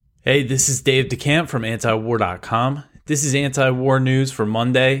Hey, this is Dave DeCamp from antiwar.com. This is anti-war news for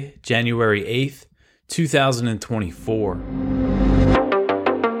Monday, January 8th, 2024.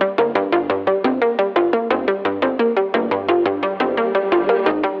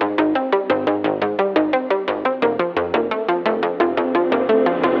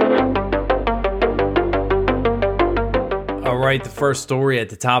 All right, the first story at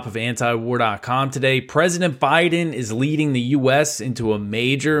the top of antiwar.com today. President Biden is leading the U.S. into a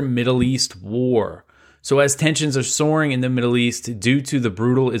major Middle East war. So as tensions are soaring in the Middle East due to the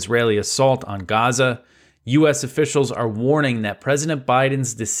brutal Israeli assault on Gaza, U.S. officials are warning that President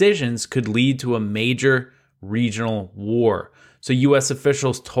Biden's decisions could lead to a major regional war. So U.S.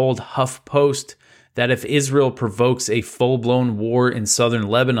 officials told HuffPost that if Israel provokes a full-blown war in southern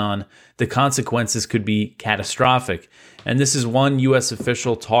Lebanon, the consequences could be catastrophic. And this is one U.S.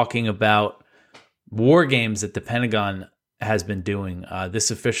 official talking about war games that the Pentagon has been doing.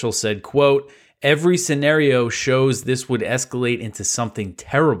 This official said, quote, "Every scenario shows this would escalate into something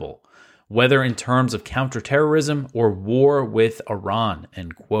terrible, whether in terms of counterterrorism or war with Iran,"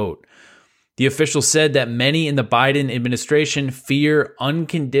 end quote. The official said that many in the Biden administration fear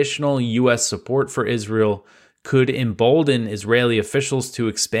unconditional U.S. support for Israel could embolden Israeli officials to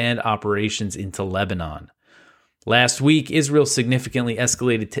expand operations into Lebanon. Last week, Israel significantly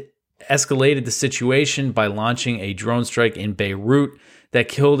escalated the situation by launching a drone strike in Beirut that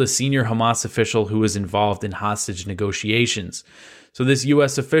killed a senior Hamas official who was involved in hostage negotiations. So this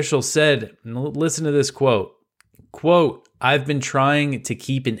U.S. official said, listen to this quote, "I've been trying to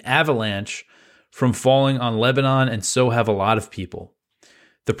keep an avalanche from falling on Lebanon, and so have a lot of people.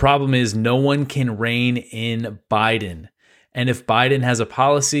 The problem is no one can rein in Biden. And if Biden has a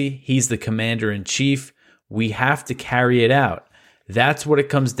policy, he's the commander-in-chief. We have to carry it out. That's what it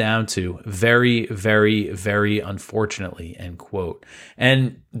comes down to. Very, very, very unfortunately," end quote.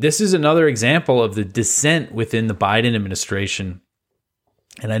 And this is another example of the dissent within the Biden administration.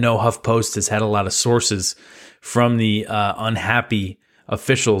 And I know HuffPost has had a lot of sources from the unhappy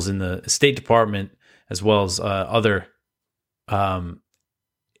officials in the State Department, as well as other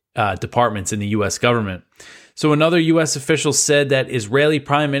departments in the U.S. government. So another U.S. official said that Israeli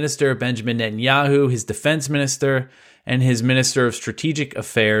Prime Minister Benjamin Netanyahu, his defense minister, and his minister of strategic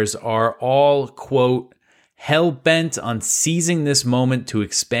affairs are all, quote, hell-bent on seizing this moment to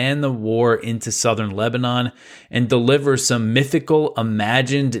expand the war into southern Lebanon and deliver some mythical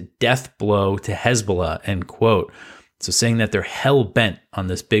imagined death blow to Hezbollah, end quote. So saying that they're hell-bent on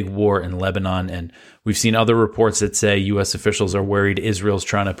this big war in Lebanon. And we've seen other reports that say U.S. officials are worried Israel's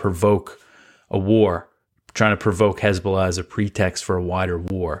trying to provoke a war, trying to provoke Hezbollah as a pretext for a wider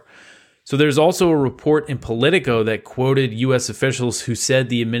war. So there's also a report in Politico that quoted U.S. officials who said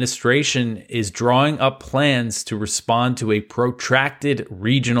the administration is drawing up plans to respond to a protracted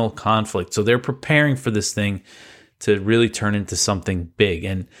regional conflict. So they're preparing for this thing to really turn into something big.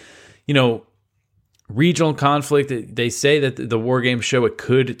 And, you know, regional conflict, they say that the war games show it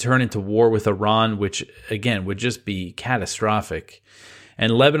could turn into war with Iran, which, again, would just be catastrophic.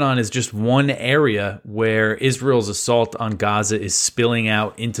 And Lebanon is just one area where Israel's assault on Gaza is spilling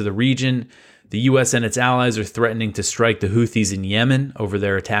out into the region. The U.S. and its allies are threatening to strike the Houthis in Yemen over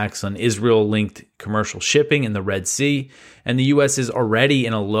their attacks on Israel-linked commercial shipping in the Red Sea. And the U.S. is already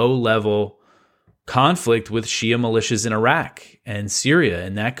in a low-level conflict with Shia militias in Iraq and Syria,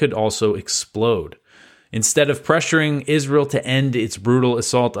 and that could also explode. Instead of pressuring Israel to end its brutal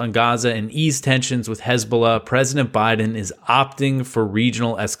assault on Gaza and ease tensions with Hezbollah, President Biden is opting for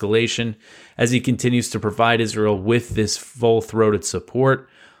regional escalation as he continues to provide Israel with this full-throated support.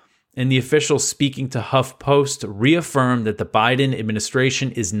 And the official speaking to HuffPost reaffirmed that the Biden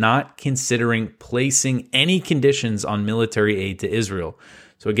administration is not considering placing any conditions on military aid to Israel.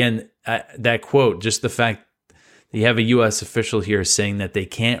 So again, that quote, just the fact you have a U.S. official here saying that they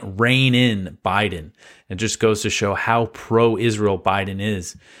can't rein in Biden. It just goes to show how pro-Israel Biden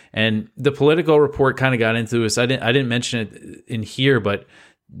is. And the Politico report kind of got into this. I didn't mention it in here, but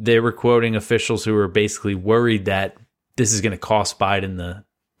they were quoting officials who were basically worried that this is going to cost Biden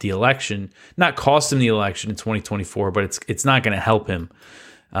the election. Not cost him the election in 2024, but it's not going to help him.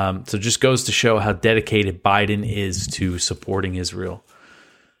 So it just goes to show how dedicated Biden is to supporting Israel.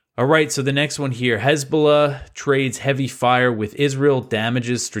 All right, so the next one here, Hezbollah trades heavy fire with Israel,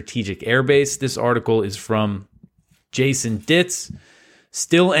 damages strategic airbase. This article is from Jason Ditz.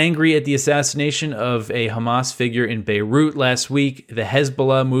 Still angry at the assassination of a Hamas figure in Beirut last week, the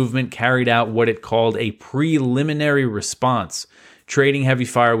Hezbollah movement carried out what it called a preliminary response, trading heavy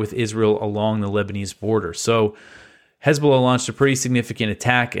fire with Israel along the Lebanese border. So Hezbollah launched a pretty significant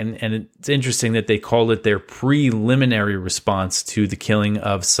attack, and it's interesting that they called it their preliminary response to the killing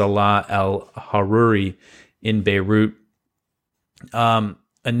of Salah al-Haruri in Beirut.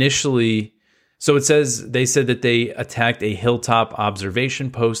 Initially, so they said that they attacked a hilltop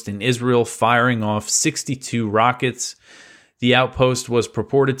observation post in Israel, firing off 62 rockets. The outpost was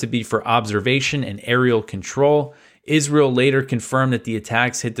purported to be for observation and aerial control. Israel later confirmed that the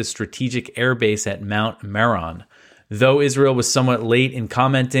attacks hit the strategic airbase at Mount Meron. Though Israel was somewhat late in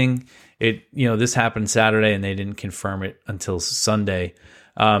commenting, this happened Saturday and they didn't confirm it until Sunday.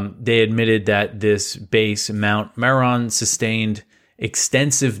 They admitted that this base, Mount Meron, sustained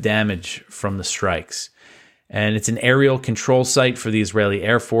extensive damage from the strikes. And it's an aerial control site for the Israeli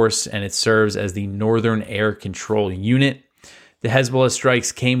Air Force, and it serves as the Northern Air Control Unit. The Hezbollah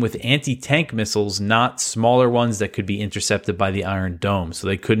strikes came with anti-tank missiles, not smaller ones that could be intercepted by the Iron Dome. So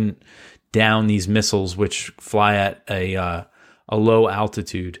they couldn't down these missiles, which fly at a low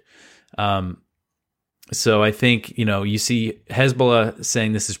altitude. So I think, you see Hezbollah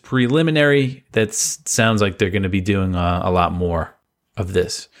saying this is preliminary. That sounds like they're going to be doing a lot more of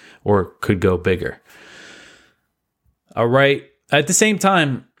this, or could go bigger. All right. At the same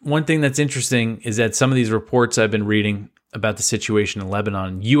time, one thing that's interesting is that some of these reports I've been reading about the situation in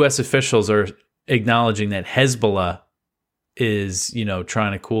Lebanon, U.S. officials are acknowledging that Hezbollah is,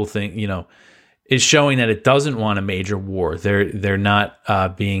 trying to cool thing, is showing that it doesn't want a major war. They're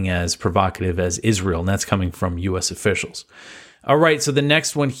not being as provocative as Israel, and that's coming from U.S. officials. All right, so the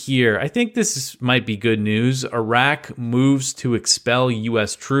next one here, I think might be good news. Iraq moves to expel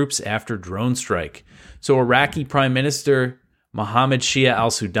U.S. troops after drone strike. So Iraqi Prime Minister Mohammed Shia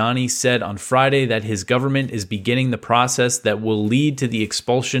al-Sudani said on Friday that his government is beginning the process that will lead to the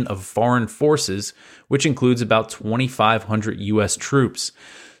expulsion of foreign forces, which includes about 2,500 U.S. troops.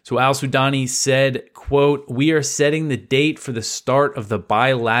 So al-Sudani said, quote, "We are setting the date for the start of the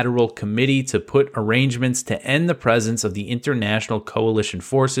bilateral committee to put arrangements to end the presence of the international coalition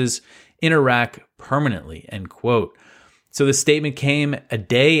forces in Iraq permanently," end quote. So the statement came a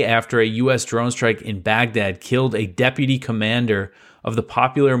day after a U.S. drone strike in Baghdad killed a deputy commander of the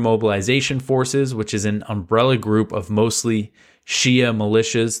Popular Mobilization Forces, which is an umbrella group of mostly Shia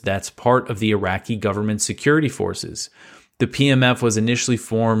militias that's part of the Iraqi government security forces. The PMF was initially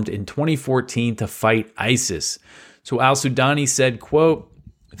formed in 2014 to fight ISIS. So al-Sudani said, quote,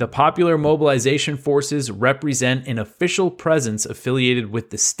 "The Popular Mobilization Forces represent an official presence affiliated with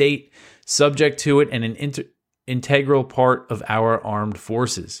the state, subject to it, and an integral part of our armed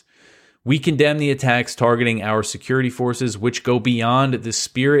forces. We condemn the attacks targeting our security forces, which go beyond the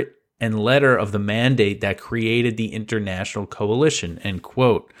spirit and letter of the mandate that created the international coalition," end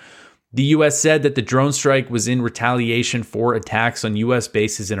quote. The U.S. said that the drone strike was in retaliation for attacks on U.S.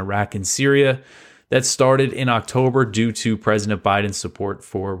 bases in Iraq and Syria that started in October due to President Biden's support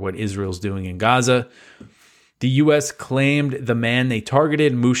for what Israel's doing in Gaza. The U.S. claimed the man they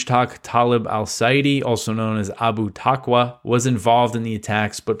targeted, Mushtaq Talib al-Saidi, also known as Abu Taqwa, was involved in the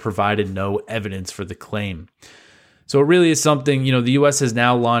attacks but provided no evidence for the claim. So it really is something, the U.S. has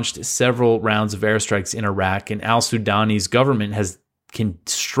now launched several rounds of airstrikes in Iraq, and al-Sudani's government has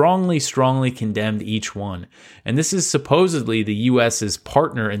strongly condemned each one. And this is supposedly the U.S.'s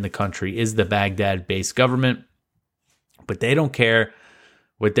partner in the country is the Baghdad-based government, but they don't care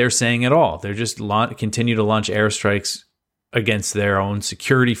what they're saying at all. They're just continue to launch airstrikes against their own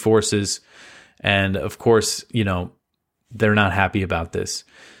security forces. And of course, they're not happy about this.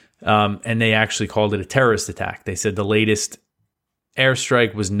 And they actually called it a terrorist attack. They said the latest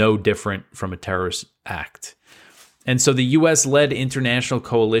airstrike was no different from a terrorist act. And so the U.S.-led international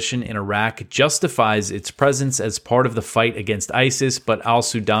coalition in Iraq justifies its presence as part of the fight against ISIS, but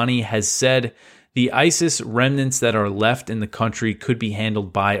al-Sudani has said the ISIS remnants that are left in the country could be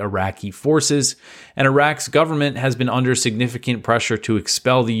handled by Iraqi forces, and Iraq's government has been under significant pressure to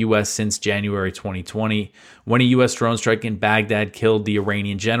expel the U.S. since January 2020, when a U.S. drone strike in Baghdad killed the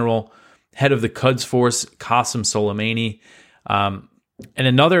Iranian general, head of the Quds Force, Qasem Soleimani, and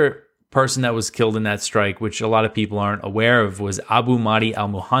another person that was killed in that strike, which a lot of people aren't aware of, was Abu Mahdi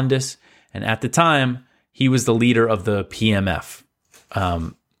al-Muhandis, and at the time, he was the leader of the PMF.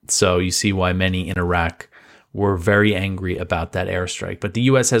 So you see why many in Iraq were very angry about that airstrike. But the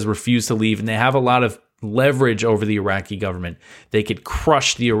U.S. has refused to leave, and they have a lot of leverage over the Iraqi government. They could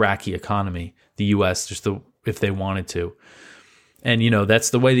crush the Iraqi economy, the U.S., if they wanted to. And,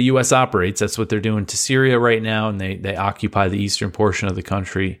 that's the way the U.S. operates. That's what they're doing to Syria right now, and they occupy the eastern portion of the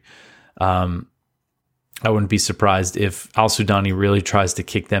country. I wouldn't be surprised if al-Sudani really tries to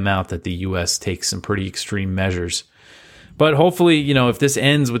kick them out, that the U.S. takes some pretty extreme measures. But hopefully, if this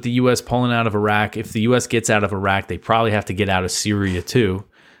ends with the U.S. pulling out of Iraq, if the U.S. gets out of Iraq, they probably have to get out of Syria too.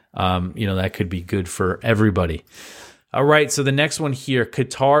 That could be good for everybody. All right, so the next one here,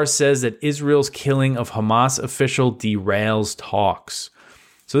 Qatar says that Israel's killing of Hamas official derails talks.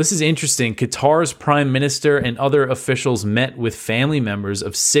 So this is interesting. Qatar's prime minister and other officials met with family members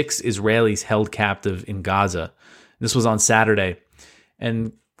of 6 Israelis held captive in Gaza. This was on Saturday.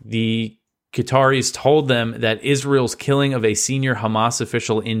 And the Qataris told them that Israel's killing of a senior Hamas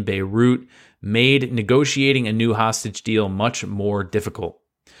official in Beirut made negotiating a new hostage deal much more difficult.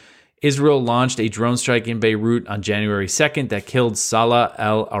 Israel launched a drone strike in Beirut on January 2nd that killed Salah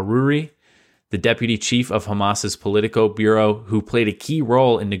al-Aruri, the deputy chief of Hamas's Politico Bureau, who played a key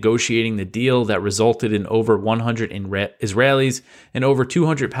role in negotiating the deal that resulted in over 100 Israelis and over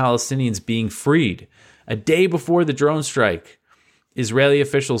 200 Palestinians being freed. A day before the drone strike, Israeli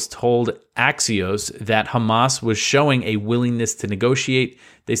officials told Axios that Hamas was showing a willingness to negotiate.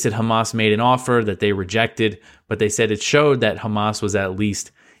 They said Hamas made an offer that they rejected, but they said it showed that Hamas was at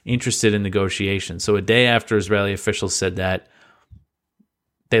least interested in negotiations. So a day after Israeli officials said that,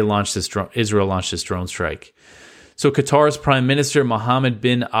 Israel launched this drone strike. So Qatar's Prime Minister Mohammed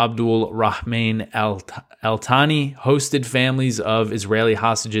bin Abdul Rahman Al Thani hosted families of Israeli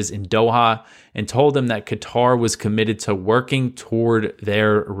hostages in Doha and told them that Qatar was committed to working toward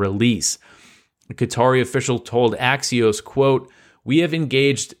their release. A Qatari official told Axios, quote, "We have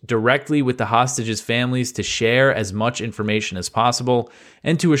engaged directly with the hostages' families to share as much information as possible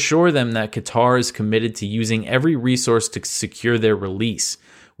and to assure them that Qatar is committed to using every resource to secure their release.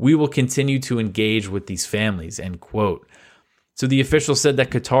 We will continue to engage with these families," end quote. So the official said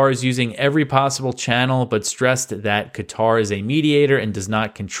that Qatar is using every possible channel, but stressed that Qatar is a mediator and does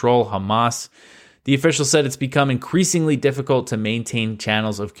not control Hamas. The official said it's become increasingly difficult to maintain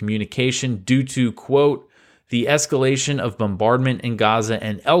channels of communication due to, quote, "the escalation of bombardment in Gaza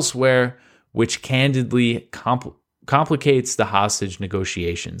and elsewhere, which candidly complicates the hostage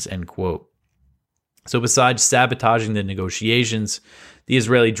negotiations," end quote. So besides sabotaging the negotiations, the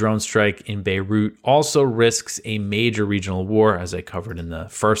Israeli drone strike in Beirut also risks a major regional war, as I covered in the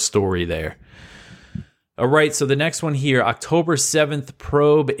first story there. All right, so the next one here, October 7th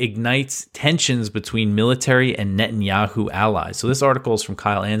probe ignites tensions between military and Netanyahu allies. So this article is from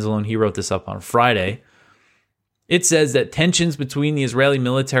Kyle Anzalone. He wrote this up on Friday. It says that tensions between the Israeli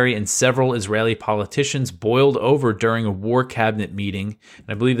military and several Israeli politicians boiled over during a war cabinet meeting, and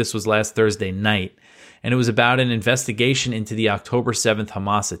I believe this was last Thursday night, and it was about an investigation into the October 7th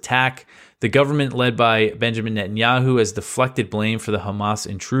Hamas attack. The government led by Benjamin Netanyahu has deflected blame for the Hamas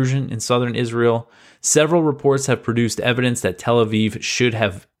intrusion in southern Israel. Several reports have produced evidence that Tel Aviv should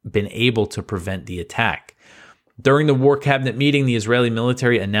have been able to prevent the attack. During the war cabinet meeting, the Israeli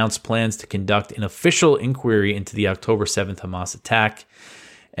military announced plans to conduct an official inquiry into the October 7th Hamas attack.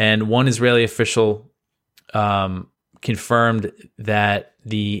 And one Israeli official confirmed that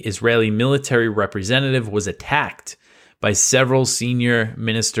the Israeli military representative was attacked by several senior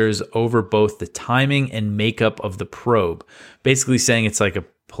ministers over both the timing and makeup of the probe, basically saying it's like a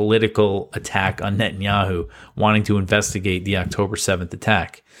political attack on Netanyahu, wanting to investigate the October 7th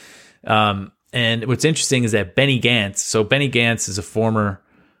attack. And what's interesting is that Benny Gantz is a former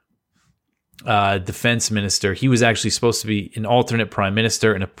defense minister. He was actually supposed to be an alternate prime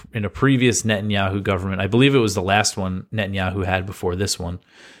minister in a previous Netanyahu government. I believe it was the last one Netanyahu had before this one.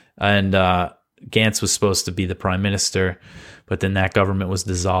 And Gantz was supposed to be the prime minister, but then that government was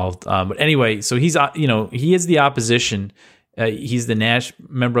dissolved. But anyway, so he's he is the opposition. He's the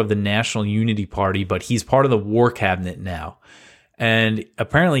member of the National Unity Party, but he's part of the war cabinet now. And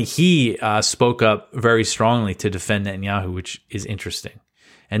apparently he spoke up very strongly to defend Netanyahu, which is interesting.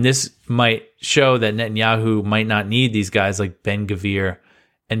 And this might show that Netanyahu might not need these guys like Ben-Gvir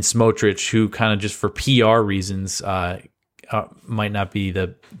and Smotrich, who kind of just for PR reasons might not be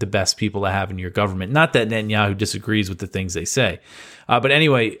the best people to have in your government. Not that Netanyahu disagrees with the things they say. But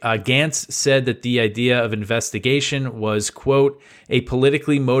anyway, Gantz said that the idea of investigation was, quote, "a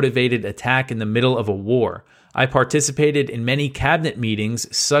politically motivated attack in the middle of a war. I participated in many cabinet meetings.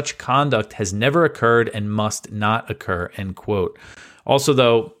 Such conduct has never occurred and must not occur," end quote. Also,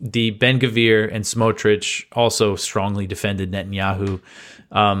 though, the Ben-Gvir and Smotrich also strongly defended Netanyahu.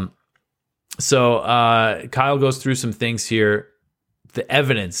 So Kyle goes through some things here.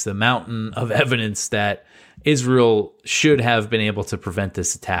 The mountain of evidence that Israel should have been able to prevent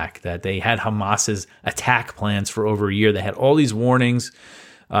this attack, that they had Hamas's attack plans for over a year. They had all these warnings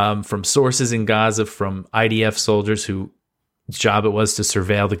from sources in Gaza, from IDF soldiers whose job it was to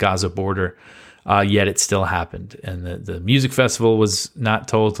surveil the Gaza border, yet it still happened. And the music festival was not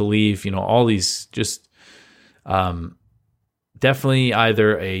told to leave. All these just definitely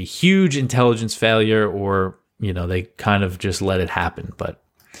either a huge intelligence failure or, they kind of just let it happen. But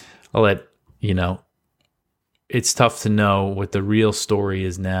I'll let, it's tough to know what the real story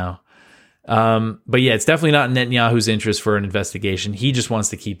is now. But yeah, it's definitely not in Netanyahu's interest for an investigation. He just wants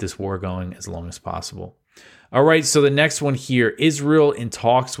to keep this war going as long as possible. All right, so the next one here, Israel in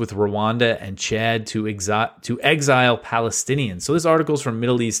talks with Rwanda and Chad to exile Palestinians. So this article is from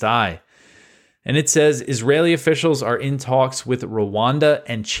Middle East Eye. And it says, Israeli officials are in talks with Rwanda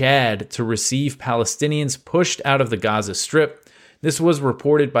and Chad to receive Palestinians pushed out of the Gaza Strip. This was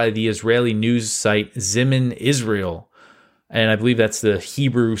reported by the Israeli news site Zimin Israel. And I believe that's the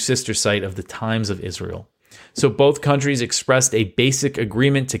Hebrew sister site of the Times of Israel. So both countries expressed a basic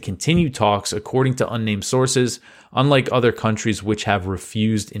agreement to continue talks, according to unnamed sources, unlike other countries which have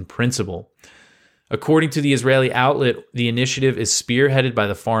refused in principle. According to the Israeli outlet, the initiative is spearheaded by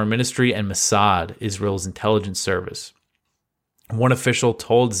the Foreign Ministry and Mossad, Israel's intelligence service. One official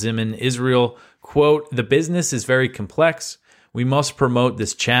told Zimin Israel, quote, "The business is very complex. We must promote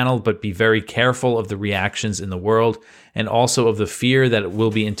this channel, but be very careful of the reactions in the world and also of the fear that it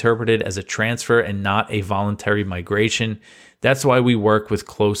will be interpreted as a transfer and not a voluntary migration. That's why we work with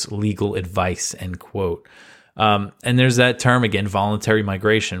close legal advice," end quote. And there's that term again, voluntary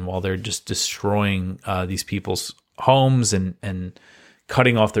migration, while they're just destroying these people's homes and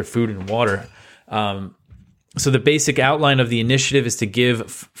cutting off their food and water. So the basic outline of the initiative is to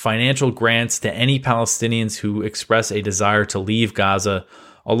give financial grants to any Palestinians who express a desire to leave Gaza,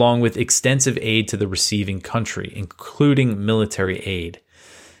 along with extensive aid to the receiving country, including military aid.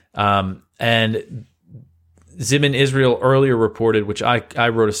 And Zimin Israel earlier reported, which I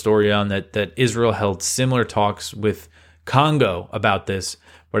wrote a story on, that Israel held similar talks with Congo about this,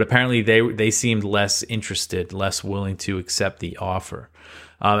 but apparently they seemed less interested, less willing to accept the offer.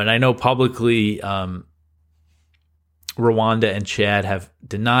 And I know publicly Rwanda and Chad have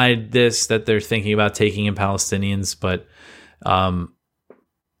denied this, that they're thinking about taking in Palestinians, but I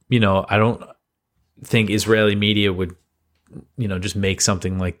don't think Israeli media would just make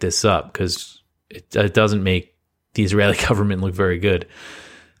something like this up, because it doesn't make the Israeli government look very good.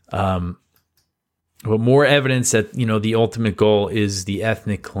 But more evidence that the ultimate goal is the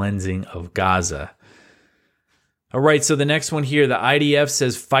ethnic cleansing of Gaza. All right, so the next one here, the IDF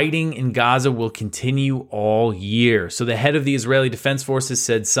says fighting in Gaza will continue all year. So the head of the Israeli Defense Forces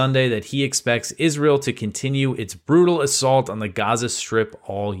said Sunday that he expects Israel to continue its brutal assault on the Gaza Strip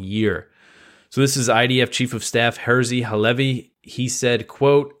all year. So this is IDF Chief of Staff Herzi Halevi. He said,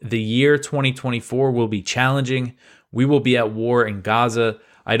 quote, "The year 2024 will be challenging. We will be at war in Gaza.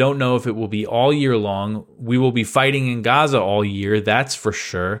 I don't know if it will be all year long. We will be fighting in Gaza all year, that's for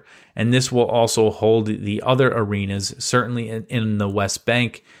sure. And this will also hold the other arenas, certainly in the West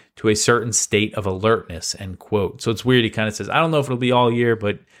Bank, to a certain state of alertness," end quote. So it's weird. He kind of says, I don't know if it'll be all year,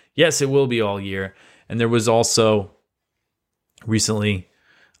 but yes, it will be all year. And there was also recently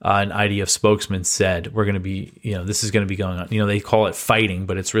an IDF spokesman said, we're going to be, this is going to be going on. They call it fighting,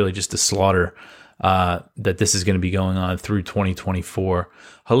 but it's really just a slaughter. That this is going to be going on through 2024.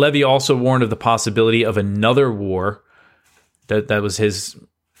 Halevi also warned of the possibility of another war. That was his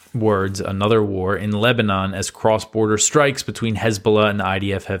words, another war in Lebanon, as cross-border strikes between Hezbollah and the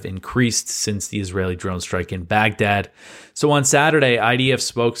IDF have increased since the Israeli drone strike in Baghdad. So on Saturday, IDF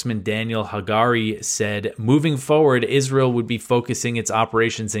spokesman Daniel Hagari said, moving forward, Israel would be focusing its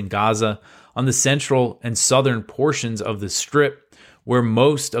operations in Gaza on the central and southern portions of the Strip, where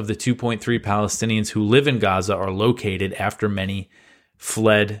most of the 2.3 Palestinians who live in Gaza are located after many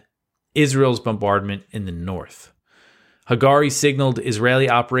fled Israel's bombardment in the north. Hagari signaled Israeli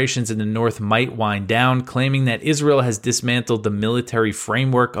operations in the north might wind down, claiming that Israel has dismantled the military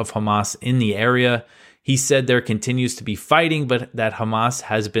framework of Hamas in the area. He said there continues to be fighting, but that Hamas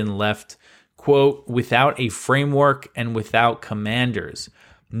has been left, quote, without a framework and without commanders.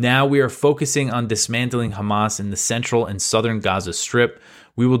 Now we are focusing on dismantling Hamas in the central and southern Gaza Strip.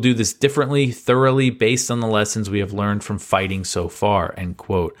 We will do this differently, thoroughly, based on the lessons we have learned from fighting so far, end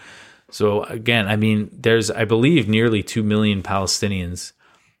quote. So again, there's, I believe, nearly 2 million Palestinians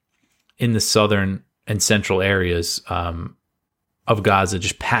in the southern and central areas of Gaza,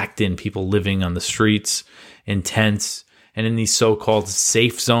 just packed in, people living on the streets in tents and in these so-called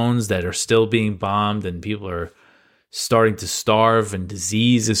safe zones that are still being bombed, and people are starting to starve and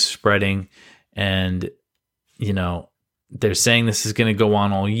disease is spreading. And, they're saying this is going to go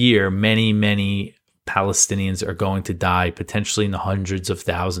on all year. Many, many Palestinians are going to die, potentially in the hundreds of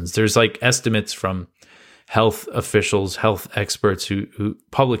thousands. There's estimates from health officials, health experts, who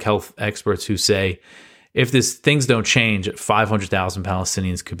public health experts who say if things don't change, 500,000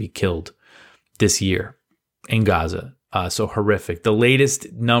 Palestinians could be killed this year in Gaza. So horrific. The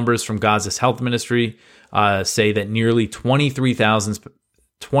latest numbers from Gaza's health ministry say that nearly 23,000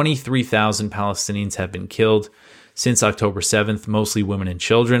 Palestinians have been killed since October 7th, mostly women and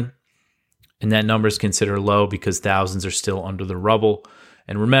children. And that number is considered low because thousands are still under the rubble.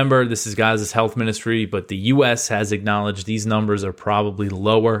 And remember, this is Gaza's health ministry, but the U.S. has acknowledged these numbers are probably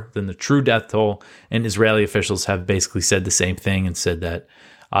lower than the true death toll. And Israeli officials have basically said the same thing and said that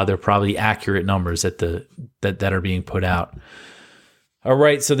they're probably accurate numbers that are being put out. All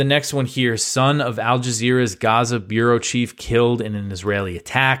right, so the next one here, son of Al Jazeera's Gaza bureau chief killed in an Israeli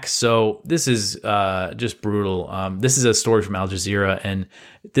attack. So this is just brutal. This is a story from Al Jazeera, and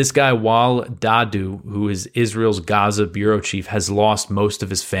this guy, Wal Dadu, who is Israel's Gaza bureau chief, has lost most of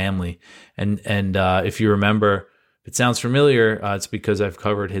his family. And if you remember, if it sounds familiar, it's because I've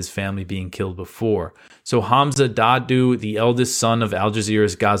covered his family being killed before. So Hamza Dadu, the eldest son of Al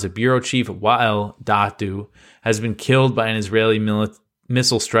Jazeera's Gaza bureau chief, Wa'el Dadu, has been killed by an Israeli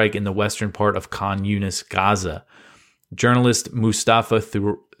missile strike in the western part of Khan Yunis, Gaza. Journalist Mustafa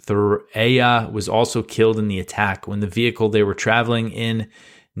Thureya was also killed in the attack when the vehicle they were traveling in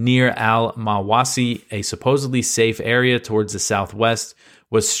near Al-Mawasi, a supposedly safe area towards the southwest,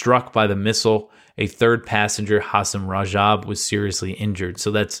 was struck by the missile. A third passenger, Hassam Rajab, was seriously injured. So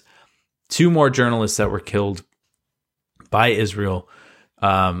that's two more journalists that were killed by Israel.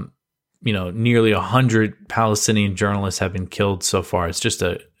 Nearly 100 Palestinian journalists have been killed so far. It's just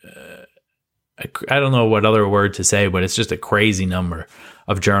I don't know what other word to say, but it's just a crazy number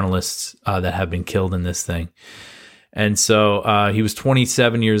of journalists that have been killed in this thing. And so he was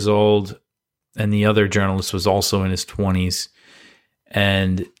 27 years old, and the other journalist was also in his 20s.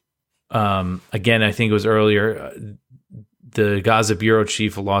 And again, I think it was earlier, the Gaza bureau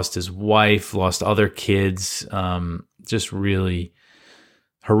chief lost his wife, lost other kids, just really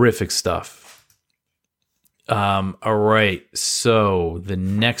horrific stuff. All right, so the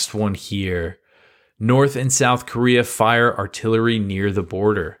next one here, North and South Korea fire artillery near the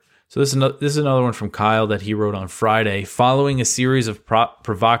border. So this is another one from Kyle that he wrote on Friday. Following a series of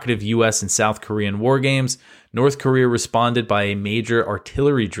provocative U.S. and South Korean war games, North Korea responded by a major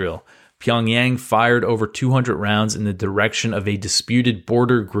artillery drill. Pyongyang fired over 200 rounds in the direction of a disputed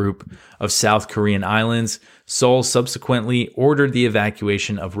border group of South Korean islands. Seoul subsequently ordered the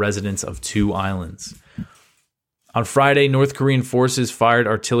evacuation of residents of two islands. On Friday, North Korean forces fired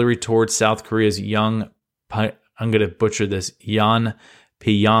artillery towards South Korea's Yeonpyeong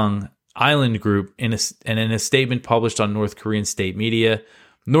island group. And in a statement published on North Korean state media,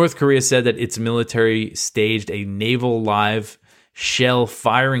 North Korea said that its military staged a naval live shell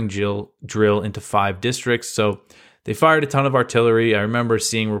firing drill into 5 districts. So they fired a ton of artillery. I remember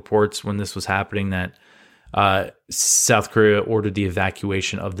seeing reports when this was happening that South Korea ordered the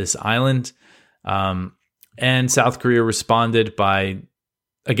evacuation of this island. And South Korea responded by,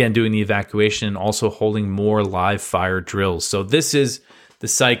 again, doing the evacuation and also holding more live fire drills. So this is the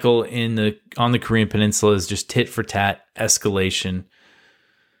cycle on the Korean Peninsula, is just tit for tat escalation.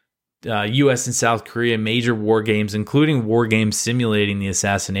 U.S. and South Korea, major war games, including war games simulating the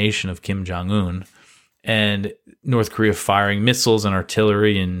assassination of Kim Jong-un, and North Korea firing missiles and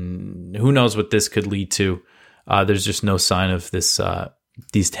artillery, and who knows what this could lead to. There's just no sign of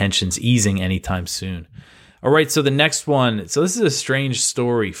these tensions easing anytime soon. All right, so the next one. So this is a strange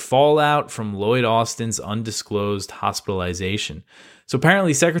story. Fallout from Lloyd Austin's undisclosed hospitalization. So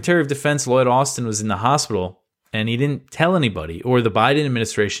apparently Secretary of Defense Lloyd Austin was in the hospital, and he didn't tell anybody, or the Biden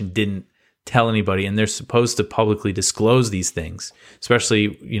administration didn't tell anybody, and they're supposed to publicly disclose these things,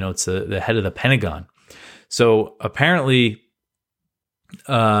 especially, it's the head of the Pentagon. So apparently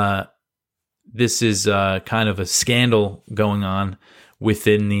this is kind of a scandal going on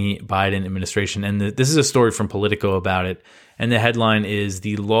within the Biden administration. And this is a story from Politico about it. And the headline is,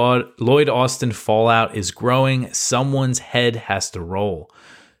 the Lloyd Austin fallout is growing. Someone's head has to roll.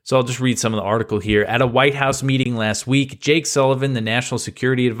 So I'll just read some of the article here. At a White House meeting last week, Jake Sullivan, the national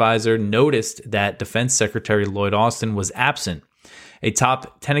security advisor, noticed that Defense Secretary Lloyd Austin was absent. A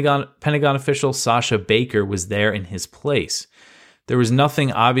top Pentagon official, Sasha Baker, was there in his place. There was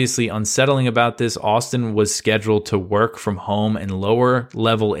nothing obviously unsettling about this. Austin was scheduled to work from home, and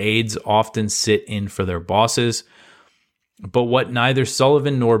lower-level aides often sit in for their bosses. But what neither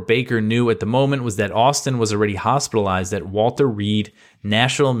Sullivan nor Baker knew at the moment was that Austin was already hospitalized at Walter Reed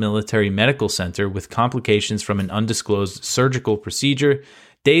National Military Medical Center with complications from an undisclosed surgical procedure.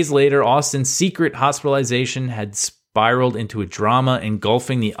 Days later, Austin's secret hospitalization had spiraled into a drama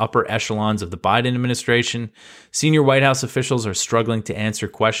engulfing the upper echelons of the Biden administration. Senior White House officials are struggling to answer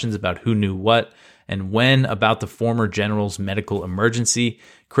questions about who knew what. and when about the former general's medical emergency.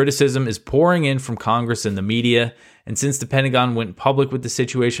 Criticism is pouring in from Congress and the media, and since the Pentagon went public with the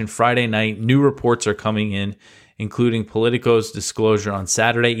situation Friday night, new reports are coming in, including Politico's disclosure on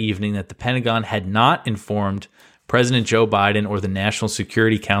Saturday evening that the Pentagon had not informed President Joe Biden or the National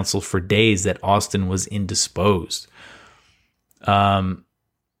Security Council for days that Austin was indisposed. And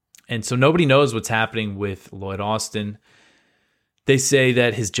so nobody knows what's happening with Lloyd Austin. They say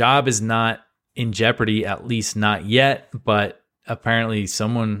that his job is not in jeopardy, at least not yet, but apparently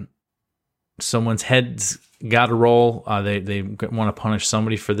someone's head's got to roll. They want to punish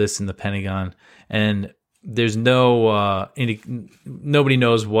somebody for this in the Pentagon, and there's nobody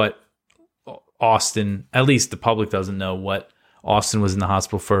knows what Austin, at least the public doesn't know what Austin was in the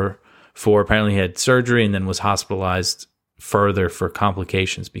hospital for. Apparently he had surgery and then was hospitalized further for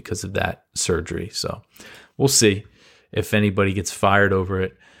complications because of that surgery. So we'll see if anybody gets fired over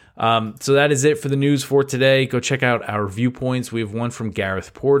it. So that is it for the news for today. Go check out our viewpoints. We have one from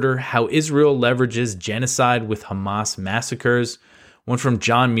Gareth Porter, How Israel Leverages Genocide with Hamas Massacres. One from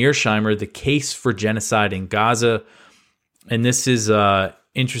John Mearsheimer, The Case for Genocide in Gaza. And this is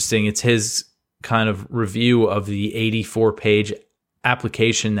interesting. It's his kind of review of the 84-page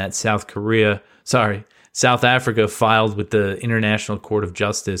application that South Africa filed with the International Court of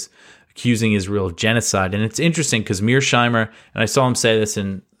Justice accusing Israel of genocide. And it's interesting because Mearsheimer, and I saw him say this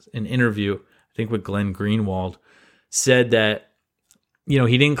in an interview, I think with Glenn Greenwald, said that,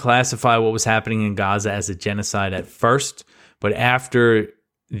 he didn't classify what was happening in Gaza as a genocide at first, but after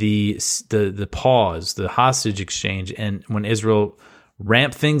the pause, the hostage exchange, and when Israel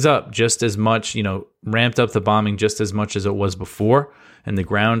ramped things up just as much, ramped up the bombing just as much as it was before, and the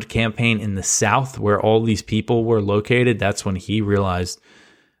ground campaign in the south where all these people were located, that's when he realized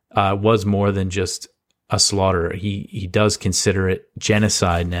was more than just a slaughter. He does consider it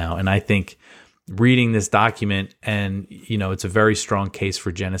genocide now. And I think reading this document, and it's a very strong case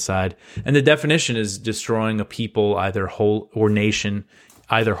for genocide. And the definition is destroying a people, either whole or nation,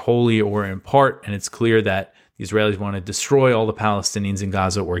 either wholly or in part. And it's clear that the Israelis want to destroy all the Palestinians in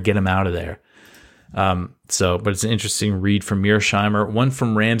Gaza or get them out of there. But it's an interesting read from Mearsheimer. One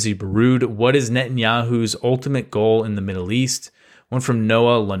from Ramsey Baroud, What is Netanyahu's ultimate goal in the Middle East? One from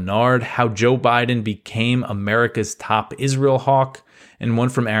Noah Leonard, How Joe Biden Became America's Top Israel Hawk. And one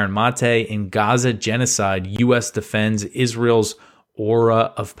from Aaron Mate, In Gaza Genocide, U.S. Defends Israel's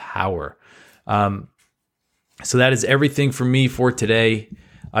Aura of Power. So that is everything from me for today.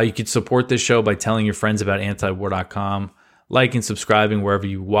 You can support this show by telling your friends about antiwar.com, liking, subscribing wherever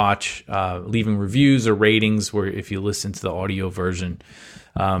you watch, leaving reviews or ratings where if you listen to the audio version.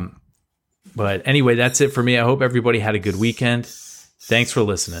 But anyway, that's it for me. I hope everybody had a good weekend. Thanks for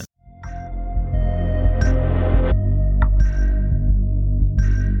listening.